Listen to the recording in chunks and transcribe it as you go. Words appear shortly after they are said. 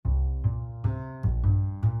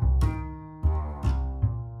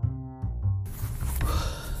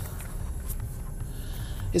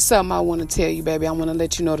It's something I want to tell you, baby. I want to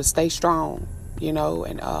let you know to stay strong,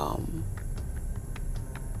 and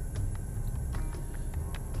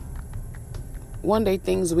one day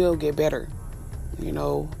things will get better,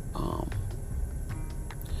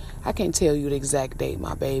 I can't tell you the exact date,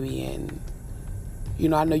 my baby, and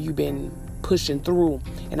I know you've been pushing through,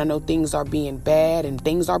 and I know things are being bad and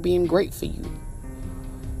things are being great for you,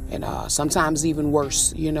 and sometimes even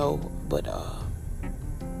worse, but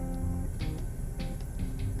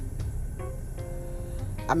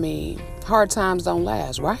hard times don't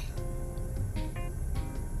last, right?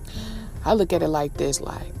 I look at it like this,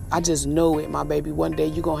 like, I just know it, my baby. One day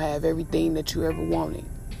you're going to have everything that you ever wanted.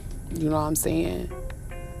 You know what I'm saying?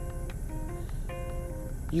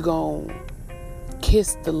 You're going to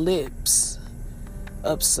kiss the lips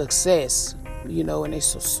of success, and they're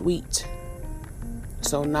so sweet,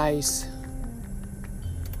 so nice,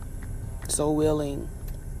 so willing.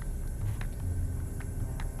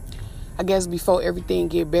 I guess before everything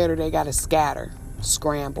get better, they got to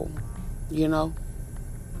scramble,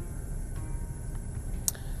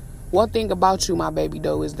 One thing about you, my baby,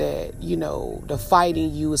 though, is that, the fight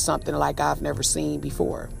in you is something like I've never seen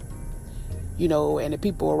before. And the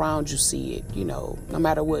people around you see it, no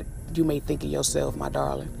matter what you may think of yourself, my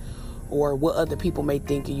darling, or what other people may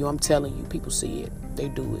think of you. I'm telling you, people see it. They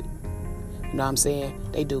do it. You know what I'm saying?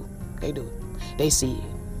 They do it. They see it.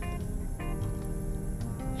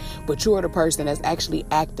 But you're the person that's actually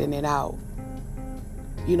acting it out,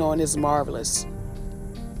 and it's marvelous.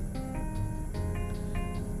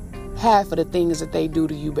 Half of the things that they do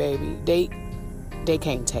to you, baby, they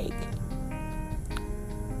can't take.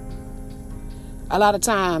 A lot of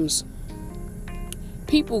times,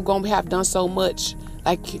 people gonna have done so much,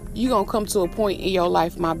 like you gonna come to a point in your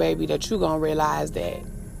life, my baby, that you gonna realize that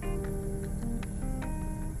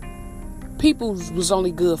people was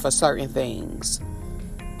only good for certain things.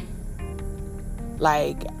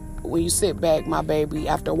 Like, when you sit back, my baby,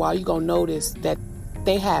 after a while, you gonna notice that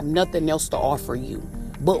they have nothing else to offer you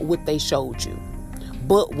but what they showed you,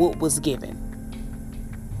 but what was given.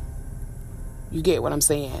 You get what I'm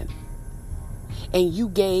saying? And you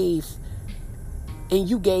gave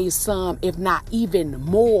some, if not even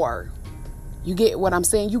more. You get what I'm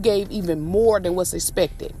saying? You gave even more than what's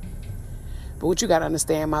expected. But what you got to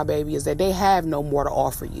understand, my baby, is that they have no more to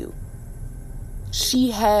offer you.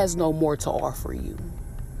 She has no more to offer you.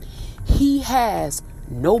 He has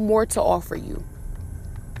no more to offer you.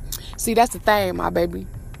 See, that's the thing, my baby.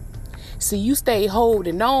 See, you stay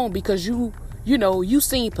holding on because you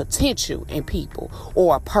seen potential in people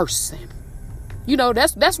or a person.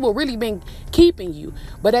 That's what really been keeping you.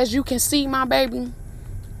 But as you can see, my baby,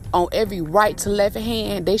 on every right to left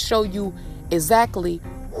hand, they show you exactly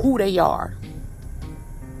who they are.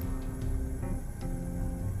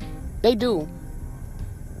 They do.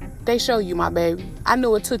 They show you, my baby. I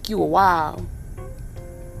know it took you a while.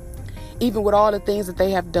 Even with all the things that they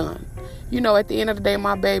have done. At the end of the day,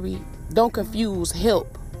 my baby, don't confuse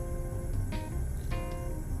help.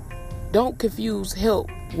 Don't confuse help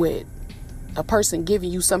with a person giving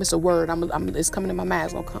you something. It's a word. It's coming in my mind.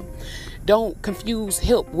 It's gonna come. Don't confuse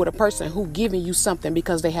help with a person who giving you something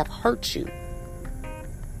because they have hurt you.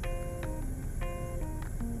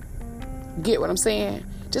 Get what I'm saying?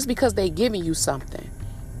 Just because they giving you something,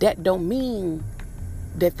 that don't mean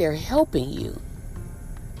that they're helping you.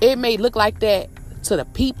 It may look like that to the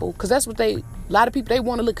people, because that's what a lot of people, they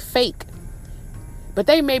want to look fake. But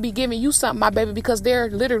they may be giving you something, my baby, because they're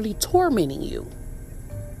literally tormenting you.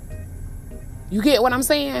 You get what I'm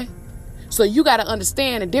saying? So you got to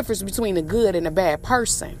understand the difference between a good and a bad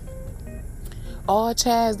person. Oh,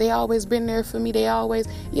 Chaz, they always been there for me.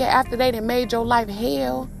 After they done made your life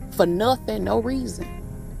hell for nothing, no reason.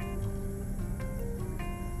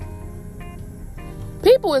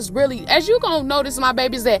 People is really, as you gonna notice, my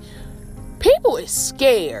babies, that people is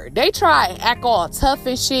scared. They try and act all tough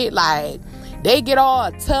and shit. Like, they get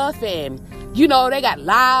all tough and, they got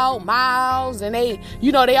loud mouths and they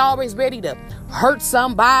always ready to hurt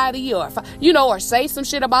somebody or say some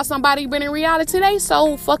shit about somebody. But in reality, they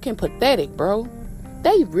so fucking pathetic, bro.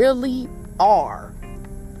 They really are.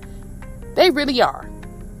 They really are.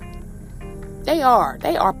 They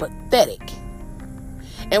are pathetic.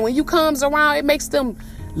 And when you comes around, it makes them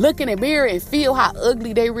look in the mirror and feel how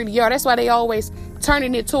ugly they really are. That's why they always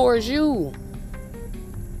turning it towards you.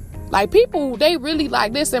 Like, people, they really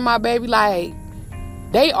like this, and my baby, like,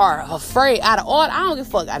 they are afraid. Out of all, I don't give a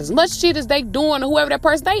fuck. Out as much shit as they doing to whoever that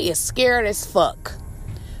person, they is scared as fuck.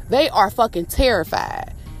 They are fucking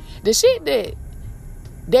terrified. The shit that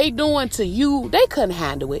they doing to you, they couldn't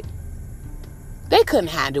handle it. They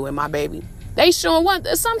couldn't handle it, my baby. They showing one.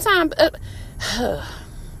 Sometimes,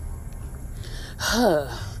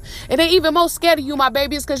 And they even more scared of you, my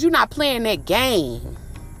baby, is because you're not playing that game.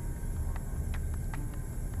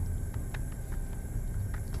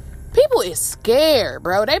 People is scared,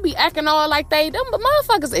 bro. They be acting all like them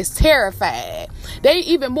motherfuckers is terrified. They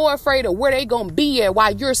even more afraid of where they gonna be at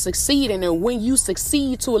while you're succeeding, and when you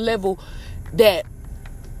succeed to a level that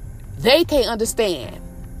they can't understand.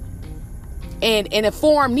 And in a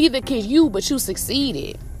form neither can you, but you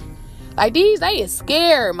succeeded. Like they is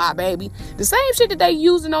scared, my baby. The same shit that they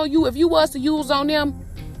using on you, if you was to use on them,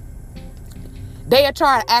 they'll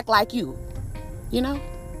try to act like you. You know?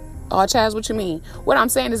 Oh, Chaz, what you mean? What I'm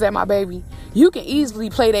saying is that, my baby, you can easily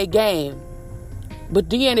play that game. But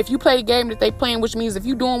then if you play the game that they playing, which means if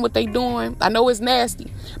you doing what they doing, I know it's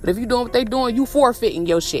nasty, but if you doing what they doing, you forfeiting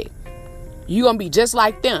your shit. You gonna be just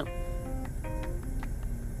like them.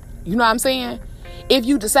 You know what I'm saying? If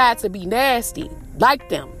you decide to be nasty like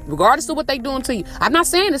them, regardless of what they doing to you. I'm not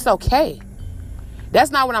saying it's okay.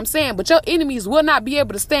 That's not what I'm saying. But your enemies will not be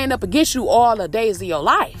able to stand up against you all the days of your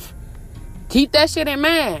life. Keep that shit in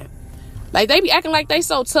mind. Like, they be acting like they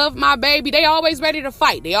so tough, my baby. They always ready to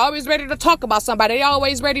fight. They always ready to talk about somebody. They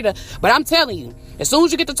always ready to... But I'm telling you, as soon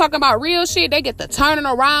as you get to talking about real shit, they get to turning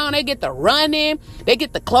around. They get to running. They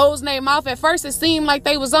get to closing their mouth. At first, it seemed like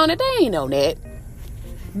they was on it. They ain't on that.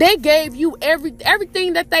 They gave you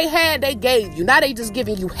everything that they had, they gave you. Now they just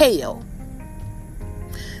giving you hell.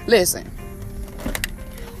 Listen.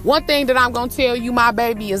 One thing that I'm going to tell you, my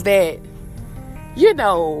baby, is that, you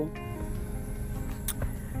know...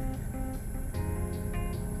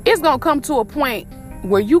 It's going to come to a point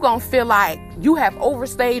where you going to feel like you have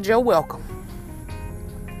overstayed your welcome.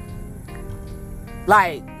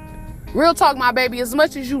 Like, real talk, my baby, as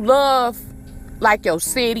much as you love, like, your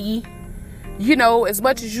city, you know, as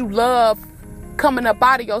much as you love coming up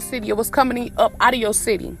out of your city or what's coming up out of your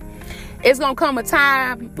city, it's going to come a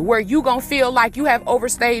time where you going to feel like you have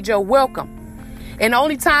overstayed your welcome. And the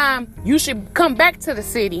only time you should come back to the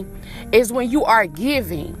city is when you are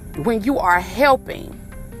giving, when you are helping.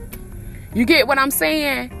 You get what I'm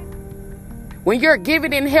saying? When you're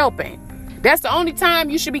giving and helping, that's the only time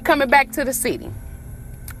you should be coming back to the city,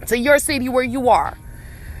 to your city where you are.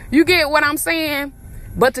 You get what I'm saying?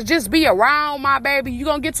 But to just be around, my baby, you're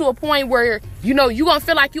going to get to a point where, you know, you're going to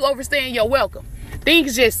feel like you overstaying your welcome.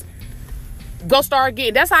 Things just go start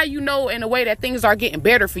getting, that's how you know in a way that things are getting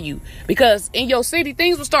better for you. Because in your city,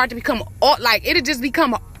 things will start to become, like, it'll just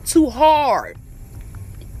become too hard.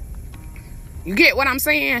 You get what I'm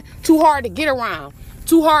saying? Too hard to get around.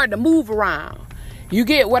 Too hard to move around. You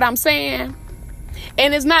get what I'm saying?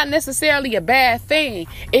 And it's not necessarily a bad thing.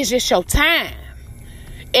 It's just your time.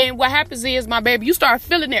 And what happens is, my baby, you start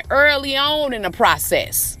feeling it early on in the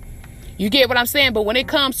process. You get what I'm saying? But when it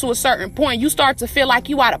comes to a certain point, you start to feel like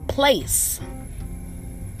you out of place.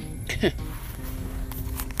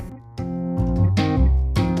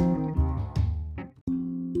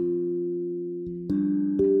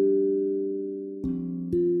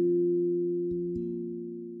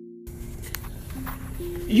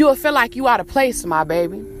 You'll feel like you out of place, my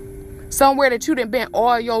baby. Somewhere that you done been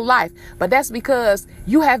all your life. But that's because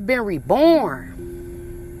you have been reborn.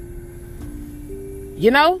 You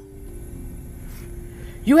know?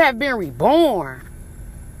 You have been reborn.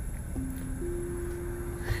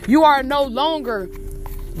 You are no longer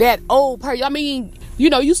that old person. I mean, you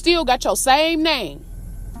know, you still got your same name.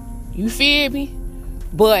 You feel me?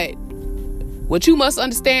 But what you must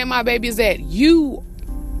understand, my baby, is that you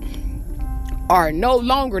are no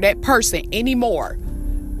longer that person anymore.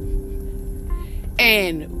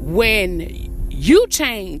 And when you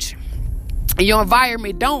change and your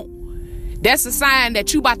environment don't, that's a sign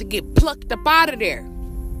that you about to get plucked up out of there.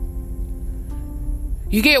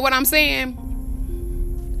 You get what I'm saying?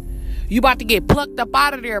 You about to get plucked up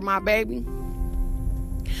out of there, my baby.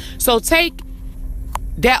 So take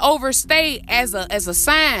that overstay as a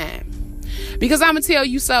sign. Because I'm going to tell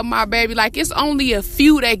you something, my baby. Like, it's only a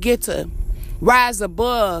few that get to rise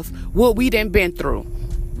above what we done been through.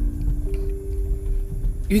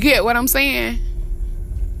 You get what I'm saying?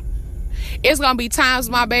 It's going to be times,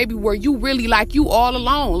 my baby, where you really like you all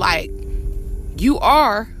alone. Like, you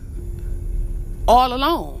are all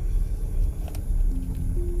alone.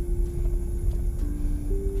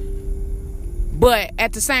 But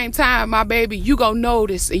at the same time, my baby, you going to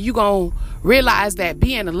notice and you going to realize that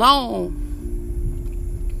being alone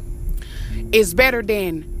is better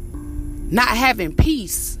than not having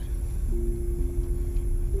peace.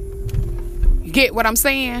 You get what I'm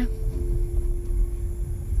saying?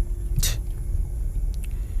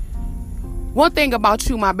 One thing about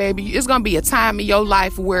you, my baby, it's going to be a time in your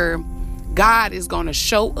life where God is going to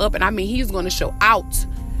show up. And I mean, he's going to show out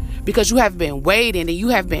because you have been waiting and you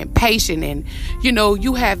have been patient and, you know,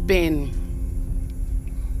 you have been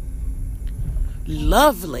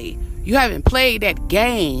lovely. You haven't played that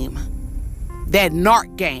game, that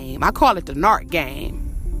narc game. I call it the narc game.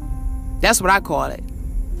 That's what I call it.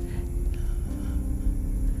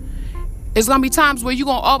 It's going to be times where you're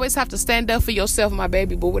going to always have to stand up for yourself, my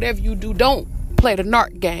baby. But whatever you do, don't play the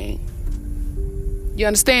narc game. You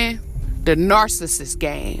understand? The narcissist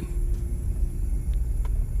game.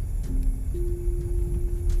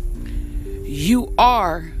 You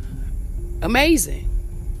are amazing.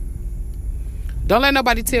 Don't let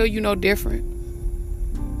nobody tell you no different.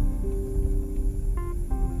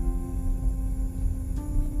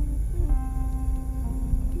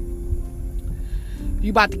 You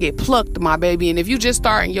about to get plucked, my baby. And if you just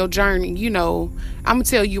starting your journey, you know, I'm going to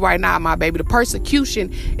tell you right now, my baby, the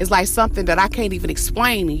persecution is like something that I can't even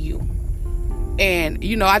explain to you. And,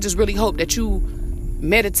 you know, I just really hope that you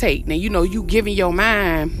meditate and, you know, you giving your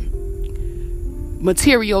mind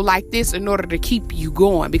material like this in order to keep you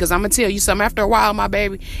going. Because I'm going to tell you something, after a while, my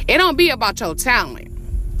baby, it don't be about your talent.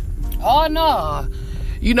 Oh, no.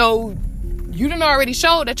 You know, you done already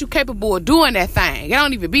showed that you're capable of doing that thing. It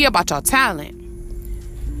don't even be about your talent.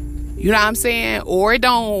 You know what I'm saying? Or it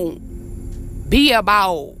don't be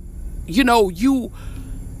about, you know, you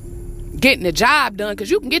getting the job done. Because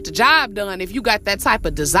you can get the job done if you got that type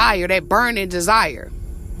of desire, that burning desire.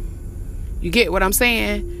 You get what I'm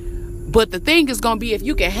saying? But the thing is going to be, if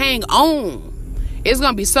you can hang on, it's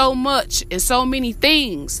going to be so much and so many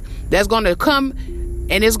things that's going to come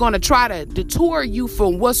and it's going to try to detour you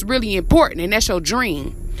from what's really important. And that's your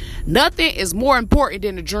dream. Nothing is more important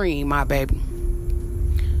than a dream, my baby.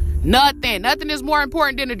 Nothing is more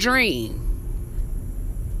important than a dream.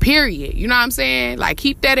 Period. You know what I'm saying? Like,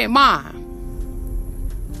 keep that in mind.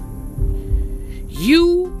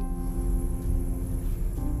 You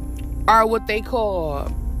are what they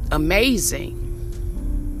call amazing.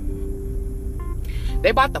 They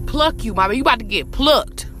about to pluck you, my baby. You about to get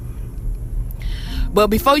plucked.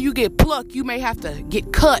 But before you get plucked, you may have to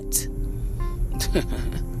get cut.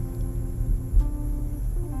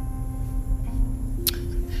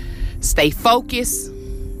 Stay focused.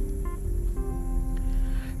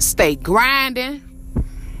 Stay grinding.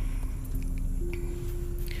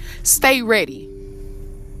 Stay ready.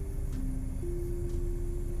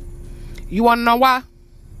 You want to know why?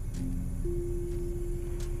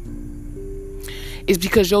 It's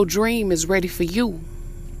because your dream is ready for you.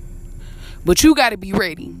 But you got to be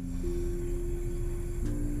ready.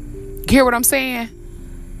 You hear what I'm saying?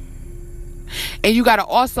 And you got to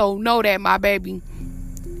also know that, my baby,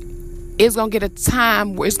 it's going to get a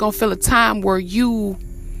time where it's going to feel a time where you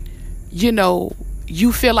know,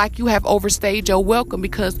 you feel like you have overstayed your welcome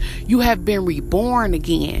because you have been reborn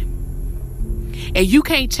again. And you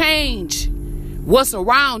can't change what's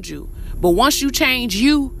around you. But once you change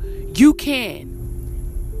you can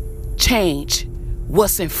change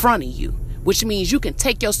what's in front of you. Which means you can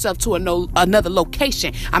take yourself to another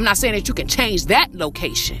location. I'm not saying that you can change that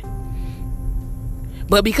location.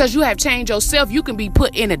 But because you have changed yourself, you can be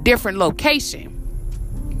put in a different location.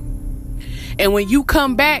 And when you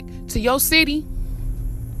come back to your city,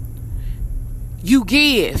 you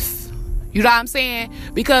give. You know what I'm saying?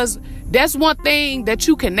 Because that's one thing that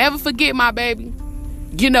you can never forget, my baby.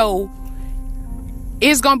 You know,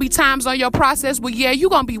 it's going to be times on your process where, yeah, you're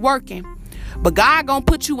going to be working. But God going to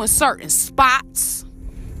put you in certain spots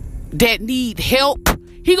that need help.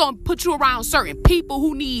 He going to put you around certain people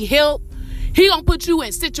who need help. He going to put you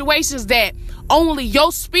in situations that only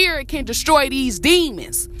your spirit can destroy these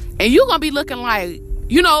demons. And you're going to be looking like,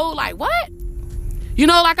 you know, like what? You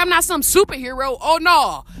know, like I'm not some superhero. Oh,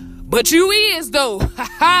 no. But you is, though.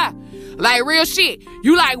 Like real shit.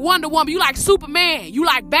 You like Wonder Woman. You like Superman. You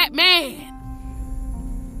like Batman.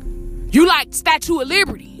 You like Statue of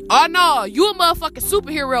Liberty. Oh, no. You a motherfucking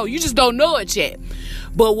superhero. You just don't know it yet.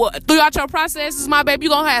 But throughout your processes, my baby,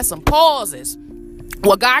 you're going to have some pauses.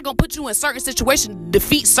 Well, God gonna put you in certain situations to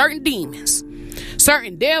defeat certain demons,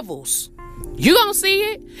 certain devils. You gonna see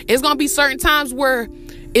it. It's gonna be certain times where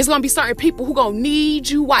it's gonna be certain people who gonna need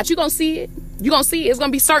you. Watch, you gonna see it. You gonna see it. It's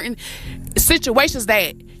gonna be certain situations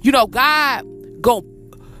that, you know, God go.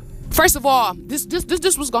 First of all, this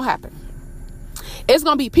what's gonna happen. It's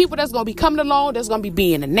gonna be people that's gonna be coming along that's gonna be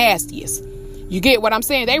being the nastiest. You get what I'm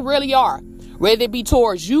saying? They really are. Whether it be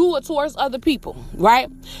towards you or towards other people, right?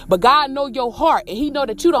 But God know your heart, and he know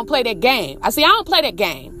that you don't play that game. I don't play that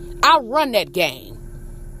game. I run that game.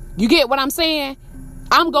 You get what I'm saying?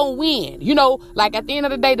 I'm going to win. You know, like at the end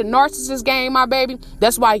of the day, the narcissist game, my baby,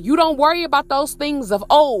 that's why you don't worry about those things of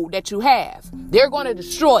old that you have. They're going to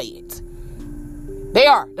destroy it. They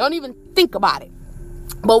are. Don't even think about it.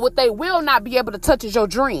 But what they will not be able to touch is your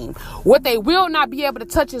dream. What they will not be able to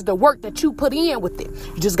touch is the work that you put in with it.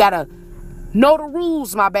 You just gotta know the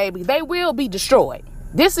rules, my baby. They will be destroyed.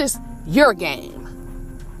 This is your game.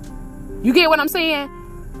 You get what I'm saying?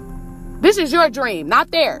 This is your dream,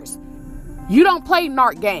 not theirs. You don't play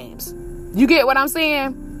narc games. You get what I'm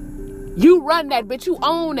saying? You run that bitch. You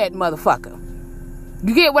own that motherfucker.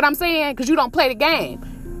 You get what I'm saying? Because you don't play the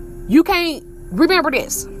game. You can't, remember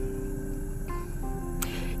this.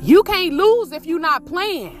 You can't lose if you're not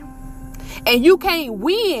playing. And you can't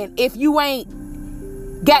win if you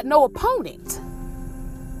ain't got no opponent.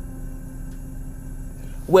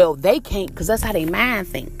 Well, they can't, because that's how they mind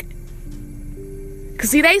think. Because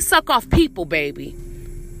see, they suck off people, baby.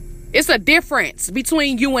 It's a difference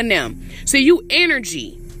between you and them. So you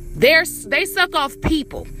energy. They suck off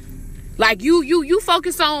people. Like you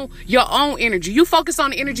focus on your own energy. You focus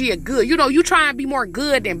on the energy of good. You know, you try and be more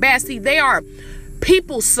good than bad. See, they are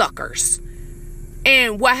people suckers.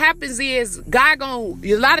 And what happens is a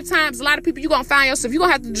lot of people you're gonna find yourself, you're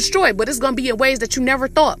gonna have to destroy, but it's gonna be in ways that you never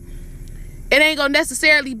thought. It ain't gonna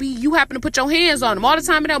necessarily be you happen to put your hands on them all the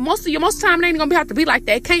time. Most of the time it ain't gonna have to be like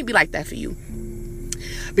that. It can't be like that for you.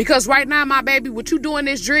 Because right now, my baby, what you doing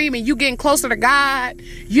this dream and you getting closer to God,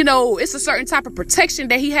 you know, it's a certain type of protection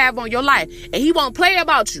that he have on your life. And he won't play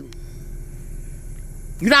about you.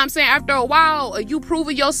 You know what I'm saying? After a while, you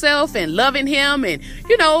proving yourself and loving him and,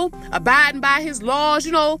 you know, abiding by his laws,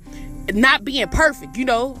 you know, not being perfect. You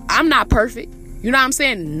know, I'm not perfect. You know what I'm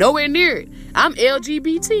saying? Nowhere near it. I'm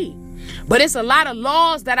LGBT. But it's a lot of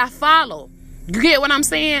laws that I follow. You get what I'm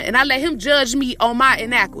saying? And I let him judge me on my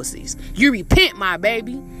inadequacies. You repent, my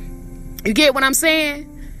baby. You get what I'm saying?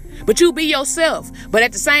 But you be yourself. But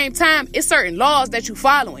at the same time, it's certain laws that you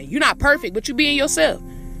following. You're not perfect, but you being yourself.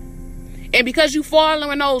 And because you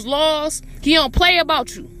following those laws, he don't play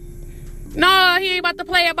about you. No, he ain't about to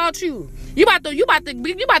play about you. You about to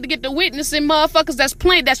get the witnessing motherfuckers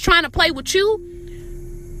that's trying to play with you.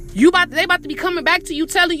 They about to be coming back to you,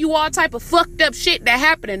 telling you all type of fucked up shit that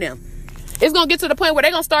happened to them. It's gonna get to the point where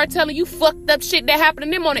they're gonna start telling you fucked up shit that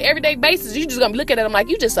happened to them on an everyday basis. You just gonna be looking at them like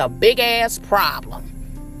you just a big ass problem.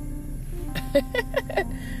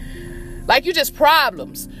 Like you just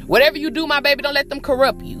problems. Whatever you do, my baby, don't let them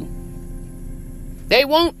corrupt you. They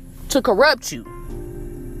want to corrupt you.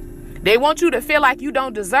 They want you to feel like you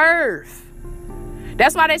don't deserve.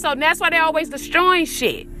 That's why they always destroying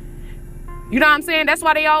shit. You know what I'm saying? That's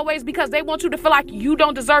why because they want you to feel like you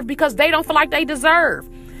don't deserve because they don't feel like they deserve.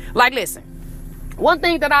 Like, listen, one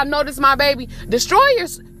thing that I noticed, my baby,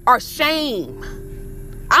 destroyers are shame.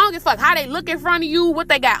 I don't give a fuck how they look in front of you, what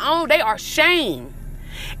they got on. They are shame.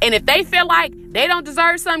 And if they feel like they don't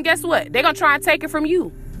deserve something, guess what? They're going to try and take it from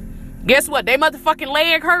you. Guess what? They motherfucking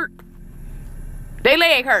leg hurt. They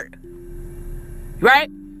leg hurt. Right?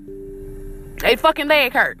 They fucking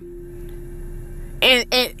leg hurt. And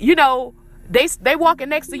you know, they walking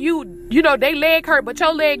next to you, you know, they leg hurt, but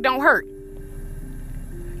your leg don't hurt.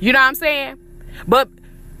 You know what I'm saying? But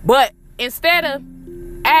instead of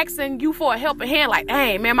asking you for a helping hand, like,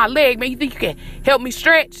 hey, man, my leg, man, you think you can help me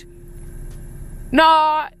stretch?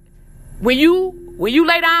 No. When you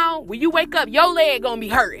lay down, when you wake up, your leg gonna be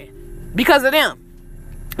hurting because of them.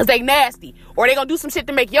 Because they nasty. Or they gonna do some shit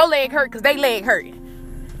to make your leg hurt because they leg hurting.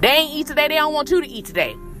 They ain't eat today. They don't want you to eat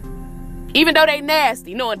today. Even though they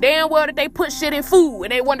nasty, knowing damn well that they put shit in food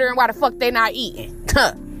and they wondering why the fuck they not eating.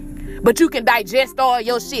 But you can digest all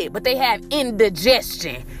your shit. But they have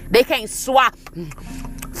indigestion. They can't swap.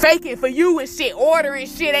 Faking for you and shit. Ordering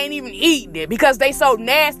shit, ain't even eating it. Because they so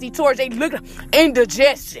nasty towards they look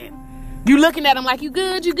indigestion. You looking at them like, you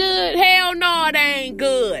good, you good? Hell no, they ain't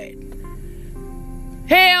good.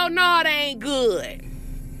 Hell no, they ain't good.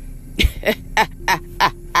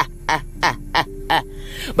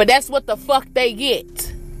 But that's what the fuck they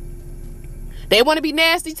get. They want to be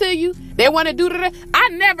nasty to you. They want to do that. I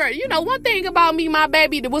never, you know, one thing about me, my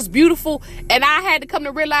baby, that was beautiful. And I had to come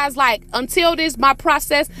to realize, like, until this, my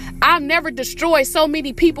process, I've never destroyed so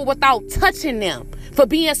many people without touching them for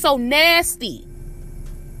being so nasty.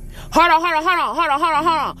 Hold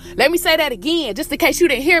on. Let me say that again, just in case you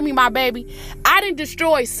didn't hear me, my baby. I done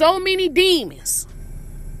destroyed so many demons.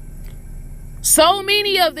 So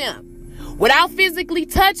many of them. Without physically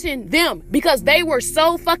touching them. Because they were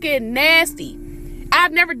so fucking nasty.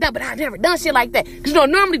 I've never done shit like that. Because, you know,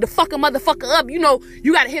 normally to fuck a motherfucker up, you know,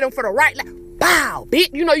 you got to hit them for the right, like, bow,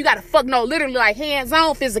 bitch. You know, you got to literally like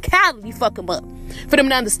hands-on physicality fuck them up. For them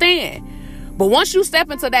to understand. But once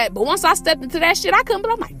I stepped into that shit,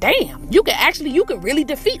 I'm like, damn, you can really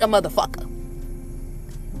defeat a motherfucker.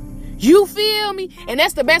 You feel me? And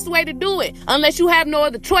that's the best way to do it. Unless you have no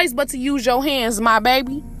other choice but to use your hands, my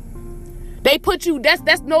baby. They put you,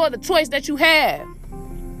 that's no other choice that you have.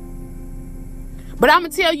 But I'm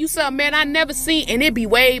going to tell you something, man. I never seen, and it be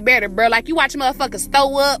way better, bro. Like, you watch motherfuckers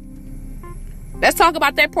throw up. Let's talk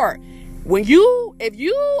about that part. If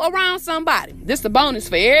you around somebody, this the bonus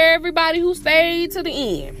for everybody who stayed to the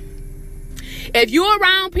end. If you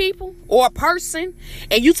around people or a person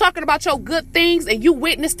and you talking about your good things and you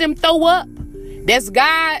witness them throw up, that's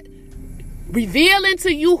God revealing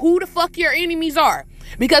to you who the fuck your enemies are.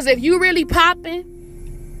 Because if you really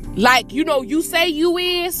popping, like, you say you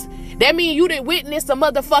is, that means you didn't witness a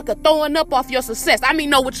motherfucker throwing up off your success. I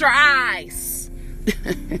mean, no, with your eyes.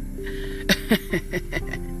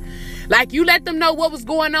 Like, you let them know what was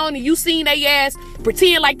going on and you seen they ass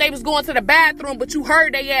pretend like they was going to the bathroom, but you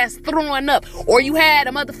heard they ass throwing up. Or you had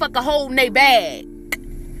a motherfucker holding their bag.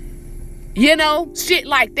 Shit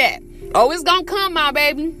like that. Oh, it's gonna come, my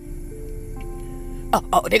baby.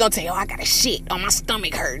 Oh, they gonna tell you, I got a shit on my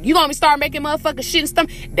stomach hurt. You gonna start making motherfuckers shit in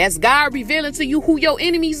stomach. That's God revealing to you who your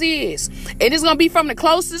enemies is. And it's gonna be from the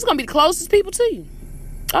closest. It's gonna be the closest people to you.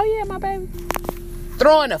 Oh, yeah, my baby.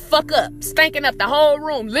 Throwing the fuck up, stinking up the whole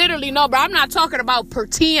room. Literally, no, bro. I'm not talking about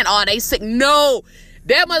pretend, they sick. No,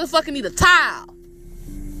 that motherfucker need a towel.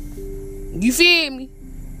 You feel me?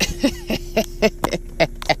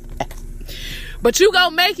 But you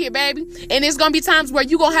gonna make it, baby. And it's gonna be times where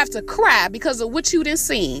you gonna have to cry because of what you done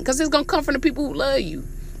seen. Because it's gonna come from the people who love you.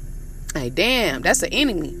 Hey, damn, that's an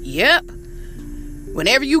enemy. Yep.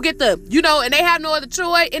 Whenever you get and they have no other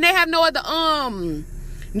choice, and they have no other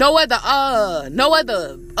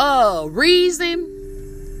reason.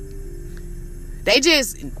 They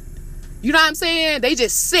just, you know what I'm saying? They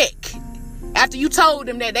just sick. After you told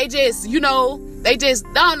them that, they just, these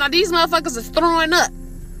motherfuckers is throwing up.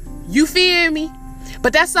 You feel me?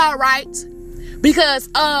 But that's all right. Because,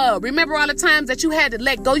 remember all the times that you had to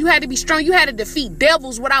let go? You had to be strong. You had to defeat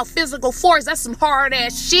devils without physical force. That's some hard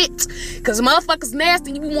ass shit. Because motherfuckers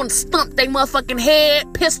nasty. You want to stump they motherfucking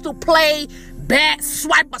head, pistol play, bat,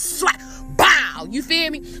 swipe. Bow. You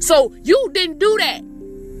feel me? So you didn't do that.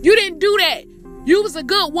 You didn't do that. You was a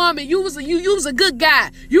good woman. You was a good guy.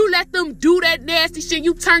 You let them do that nasty shit.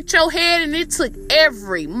 You turned your head and it took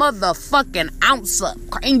every motherfucking ounce up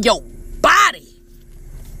in your body.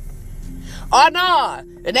 Oh, no.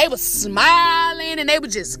 And they was smiling and they were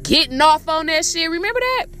just getting off on that shit. Remember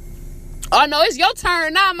that? Oh, no, it's your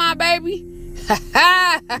turn now, my baby.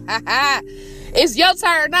 It's your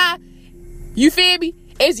turn now. You feel me?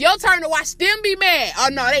 It's your turn to watch them be mad. Oh,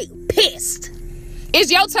 no, they pissed. It's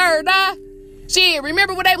your turn now. Shit,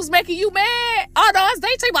 remember when they was making you mad? Oh, no,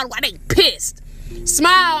 they tell you about why they pissed.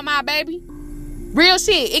 Smile, my baby. Real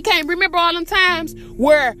shit. It can't remember all them times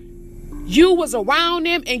where you was around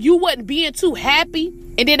them and you wasn't being too happy,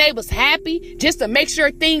 and then they was happy just to make sure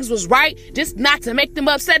things was right, just not to make them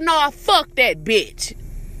upset. No, fuck that bitch.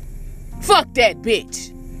 Fuck that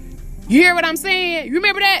bitch. You hear what I'm saying? You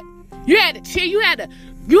remember that? You had to chill. You had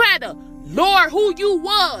to Lord who you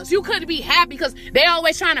was. You couldn't be happy because they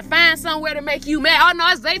always trying to find somewhere to make you mad. Oh, no,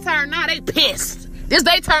 it's their turn now. They pissed. It's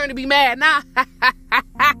their turn to be mad now.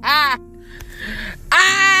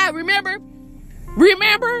 Remember?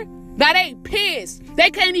 Now they pissed.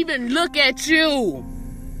 They can't even look at you.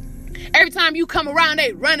 Every time you come around,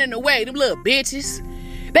 they running away. Them little bitches.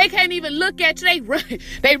 They can't even look at you.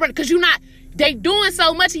 They run because they doing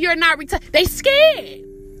so much and you're not retired. They scared. They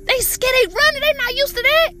running. They not used to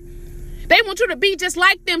that. They want you to be just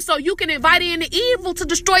like them so you can invite in the evil to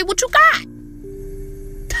destroy what you got.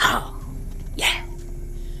 Oh, yeah.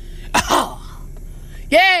 Oh,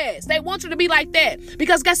 yes. They want you to be like that.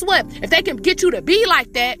 Because guess what? If they can get you to be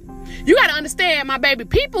like that, you got to understand, my baby,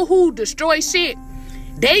 people who destroy shit,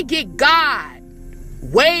 they get God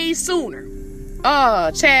way sooner.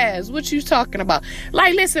 Oh, Chaz, what you talking about?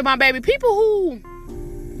 Like, listen, my baby, people who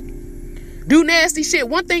do nasty shit,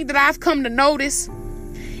 one thing that I've come to notice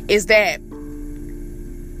is that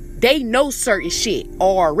they know certain shit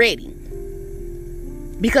already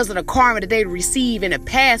because of the karma that they receive in the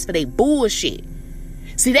past for their bullshit.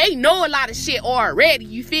 See, they know a lot of shit already,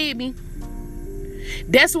 you feel me?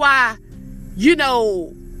 That's why,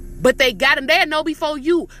 but they got them there, know before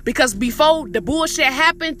you, because before the bullshit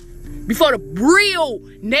happened, before the real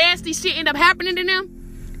nasty shit end up happening to them,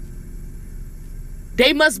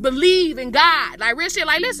 they must believe in God. Like, real shit,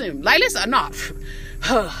 listen, enough.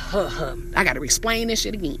 I gotta explain this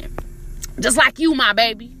shit again. Just like you, my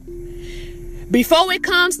baby. Before it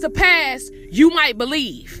comes to pass, you might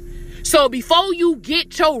believe. So before you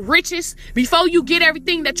get your riches, before you get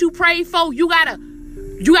everything that you pray for, you gotta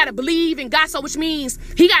You got to believe in God. So which means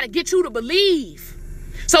he got to get you to believe.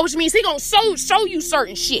 So which means he gonna show you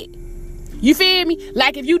certain shit. You feel me?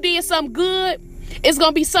 Like if you did something good, it's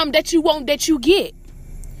gonna be something that you want that you get.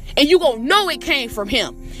 And you gonna know it came from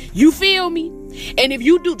him. You feel me? And if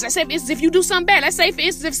you do, let's say if you do something bad, let's say for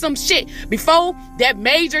instance if some shit before that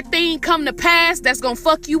major thing come to pass that's gonna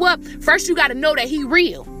fuck you up, first you gotta know that he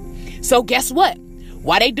real. So guess what?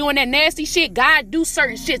 While they doing that nasty shit, God do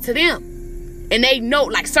certain shit to them. And they know,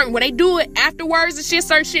 like certain, when they do it afterwards and shit,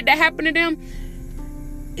 certain shit that happened to them,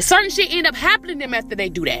 certain shit end up happening to them after they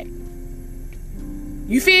do that.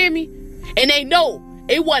 You feel me? And they know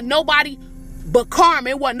it wasn't nobody but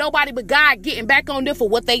karma. It wasn't nobody but God getting back on them for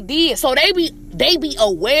what they did. So they be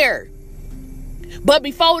aware. But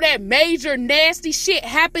before that major nasty shit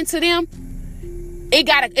happened to them,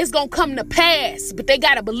 it's gonna come to pass. But they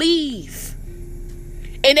gotta believe.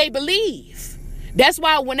 And they believe. That's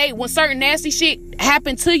why when certain nasty shit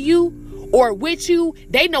happen to you or with you,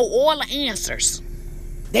 they know all the answers.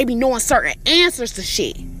 They be knowing certain answers to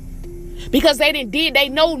shit. Because they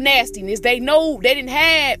know nastiness. They know they didn't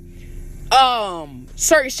have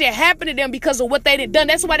certain shit happen to them because of what they done done.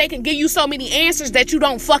 That's why they can give you so many answers that you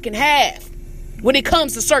don't fucking have when it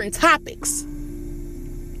comes to certain topics.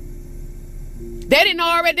 They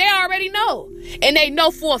already know. And they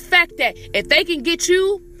know for a fact that if they can get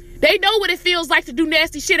you, they know what it feels like to do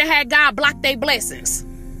nasty shit and have God block their blessings.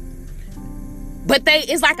 But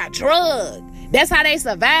it's like a drug. That's how they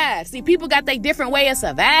survive. See, people got their different way of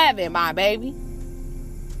surviving, my baby.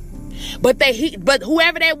 But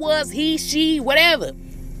whoever that was, he, she, whatever,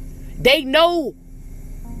 they know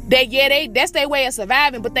that, that's their way of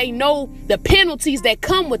surviving, but they know the penalties that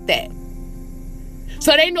come with that.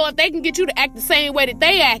 So they know if they can get you to act the same way that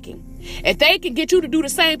they acting, if they can get you to do the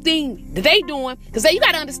same thing that they doing, because you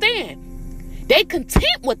got to understand, they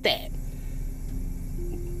content with that.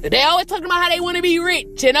 They always talking about how they want to be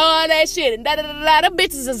rich and all that shit and da-da-da-da. Them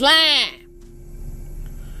bitches is lying.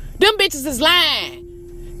 Them bitches is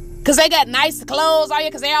lying. Because they got nice clothes on here,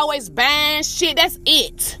 because they always buying shit. That's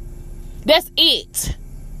it. That's it.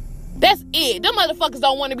 That's it. Them motherfuckers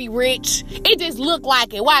don't want to be rich. It just look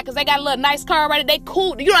like it. Why? Because they got a little nice car right there. They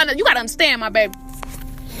cool. You got to understand, my baby.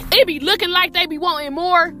 It be looking like they be wanting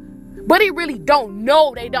more, but it really don't.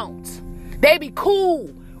 No, they don't. They be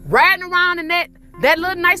cool riding around in that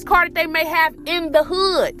little nice car that they may have in the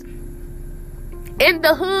hood. In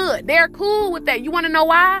the hood. They're cool with that. You want to know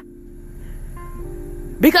why?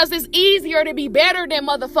 Because it's easier to be better than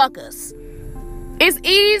motherfuckers. It's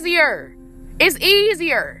easier. It's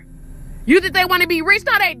easier. You think they want to be rich?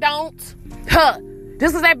 No, they don't. Just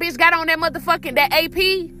because that bitch got on that motherfucking, that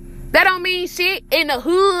AP, that don't mean shit in the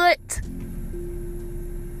hood.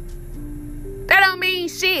 That don't mean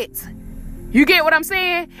shit. You get what I'm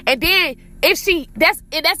saying? And then that's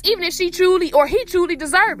even if she truly or he truly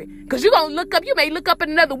deserve it. Because you may look up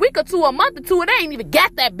in another week or two, a month or two, and they ain't even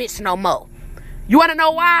got that bitch no more. You want to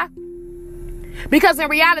know why? Because in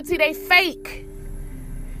reality, they fake.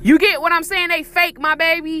 You get what I'm saying? They fake, my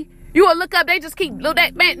baby. You will look up, they just keep,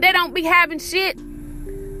 that man, they don't be having shit.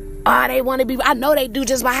 Oh, they want to be, I know they do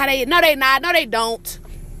just by how they, no, they not, no, they don't.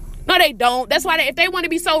 No, they don't. That's why if they want to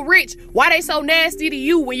be so rich, why they so nasty to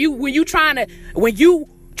you when you trying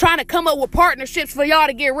to come up with partnerships for y'all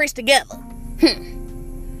to get rich together?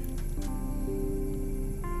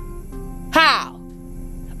 How?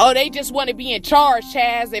 Oh, they just want to be in charge,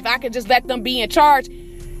 Chaz. If I could just let them be in charge.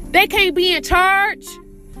 They can't be in charge.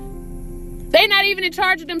 They not even in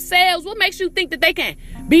charge of themselves. What makes you think that they can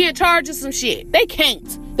be in charge of some shit? They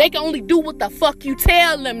can't. They can only do what the fuck you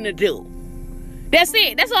tell them to do. That's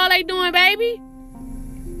it. That's all they doing, baby.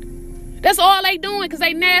 That's all they doing, because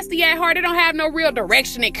they nasty at heart. They don't have no real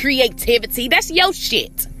direction and creativity. That's your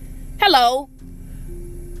shit. Hello.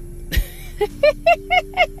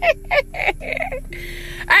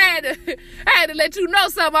 I had to let you know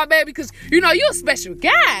something, my baby, because you a special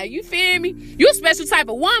guy. You feel me? You a special type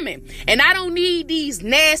of woman, and I don't need these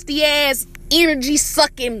nasty ass energy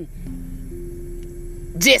sucking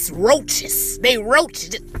just roaches. They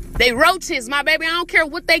roaches, my baby. I don't care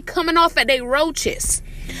what they coming off at. They roaches.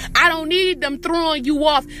 I don't need them throwing you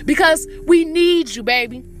off, because we need you,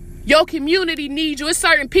 baby. Your community needs you. It's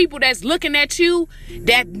certain people that's looking at you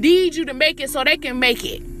that need you to make it so they can make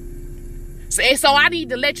it. So I need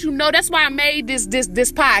to let you know. That's why I made this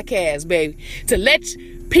podcast, baby. To let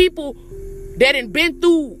people that have been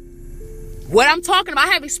through what I'm talking about.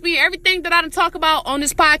 I have experienced everything that I done talk about on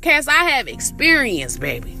this podcast. I have experienced,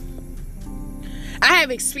 baby. I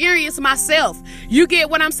have experienced myself. You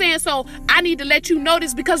get what I'm saying? So I need to let you know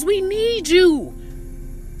this, because we need you.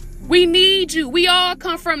 We need you. We all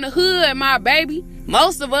come from the hood, my baby.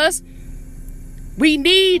 Most of us, we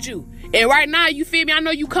need you. And right now, you feel me? I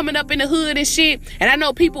know you coming up in the hood and shit. And I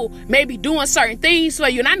know people may be doing certain things for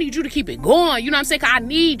you. And I need you to keep it going. You know what I'm saying? 'Cause I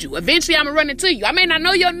need you. Eventually, I'm going to run into you. I may not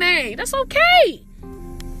know your name. That's okay.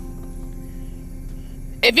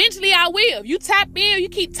 Eventually, I will. You tap in. You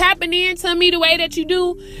keep tapping into me the way that you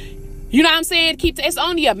do. You know what I'm saying? It's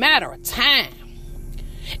only a matter of time.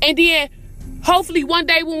 And then, hopefully, one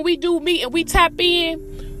day when we do meet and we tap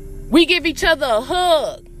in, we give each other a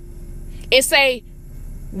hug and say,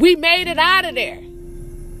 we made it out of there.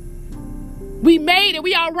 We made it.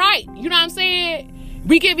 We all right. You know what I'm saying?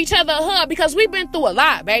 We give each other a hug because we've been through a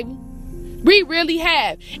lot, baby. We really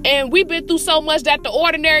have. And we've been through so much that the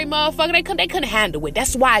ordinary motherfucker, they couldn't handle it.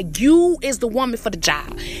 That's why you is the woman for the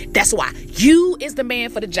job. That's why you is the man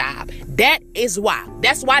for the job. That is why.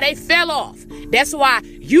 That's why they fell off. That's why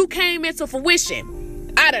you came into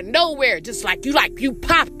fruition out of nowhere, just like you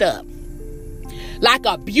popped up. Like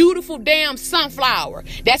a beautiful damn sunflower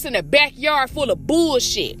that's in the backyard full of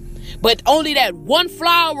bullshit. But only that one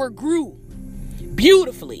flower grew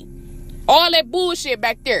beautifully. All that bullshit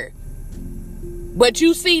back there. But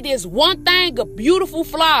you see this one thing of beautiful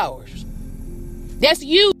flowers. That's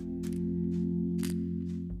you.